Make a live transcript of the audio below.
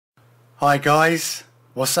Hi guys,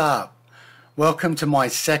 what's up? Welcome to my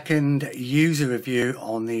second user review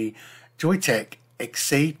on the Joyetech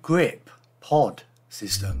Exceed Grip pod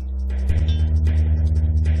system.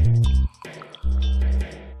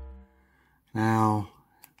 Now,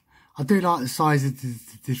 I do like the size of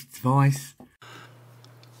this device.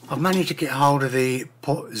 I've managed to get hold of the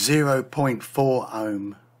 0.4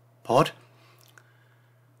 ohm pod.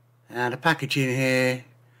 Now the packaging here,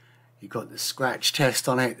 you've got the scratch test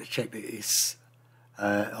on it to check that it's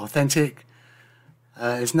authentic.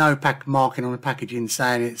 There's no marking on the packaging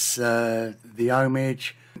saying it's the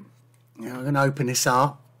ohmage. Now I'm going to open this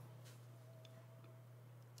up.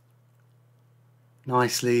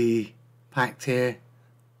 Nicely packed here.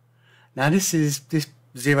 Now this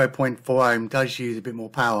 0.4 ohm does use a bit more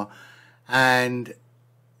power, and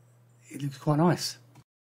it looks quite nice.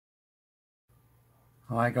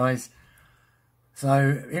 Alright guys,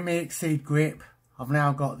 so in my Exceed Grip I've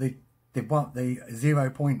now got the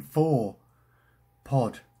 0.4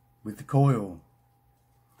 pod with the coil.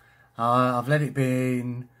 I've let it be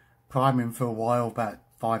in priming for a while, about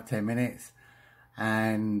 5-10 minutes,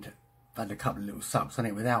 and had a couple of little sucks on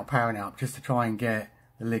it without powering it up, just to try and get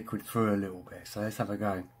the liquid through a little bit. So let's have a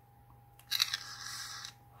go.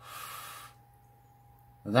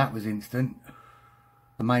 Well, that was instant.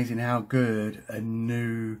 Amazing how good a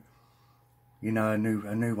new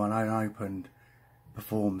one unopened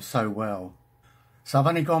performs so well. So I've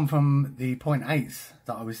only gone from the 0.8s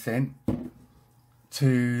that I was sent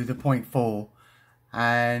to the 0.4,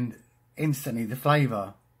 and instantly the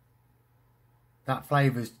flavour. That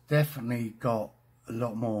flavour's definitely got a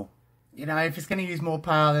lot more. You know, if it's going to use more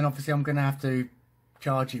power, then obviously I'm going to have to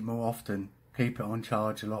charge it more often, keep it on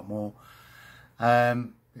charge a lot more.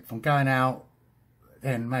 If I'm going out,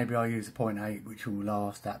 then maybe I'll use a 0.8, which will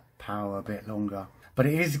last that power a bit longer. But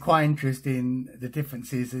it is quite interesting, the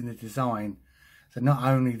differences in the design. So not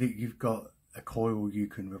only that you've got a coil you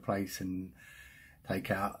can replace and take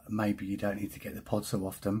out, maybe you don't need to get the pod so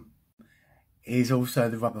often. It is also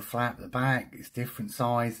the rubber flap at the back. It's different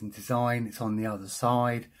size and design. It's on the other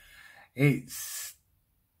side. It's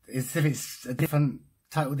as if it's a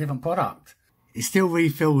total different product. It still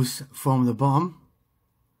refills from the bottom,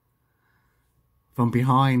 from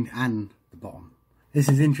behind and the bottom. This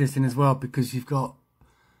is interesting as well because you've got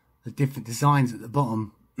the different designs at the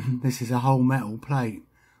bottom. This is a whole metal plate,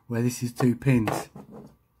 where this is 2 pins.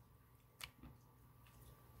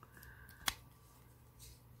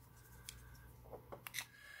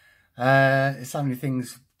 There's so many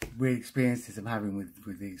things, weird experiences I'm having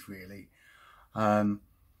with these really. But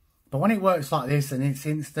when it works like this and it's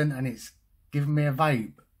instant and it's giving me a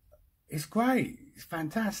vape, it's great, it's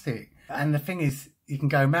fantastic. And the thing is, you can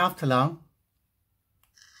go mouth to lung.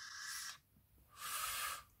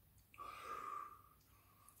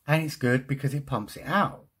 And it's good because it pumps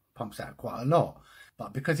out quite a lot.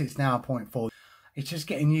 But because it's now a 0.4, it's just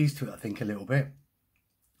getting used to it, I think, a little bit.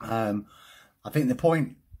 I think the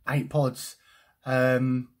 0.8 pods,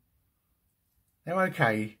 they're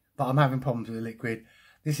okay, but I'm having problems with the liquid.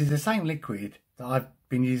 This is the same liquid that I've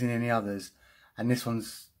been using in the others, and this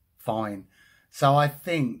one's fine. So I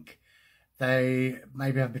think they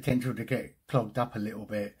maybe have potential to get clogged up a little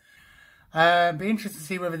bit. Be interested to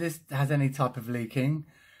see whether this has any type of leaking.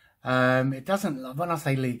 It doesn't. When I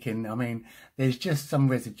say leaking, I mean there's just some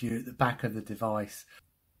residue at the back of the device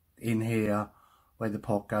in here where the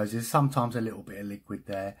pod goes. There's sometimes a little bit of liquid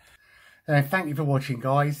there. Thank you for watching,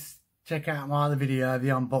 guys. Check out my other video, the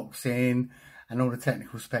unboxing and all the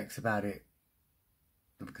technical specs about it.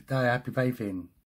 Have a good day. Happy vaping.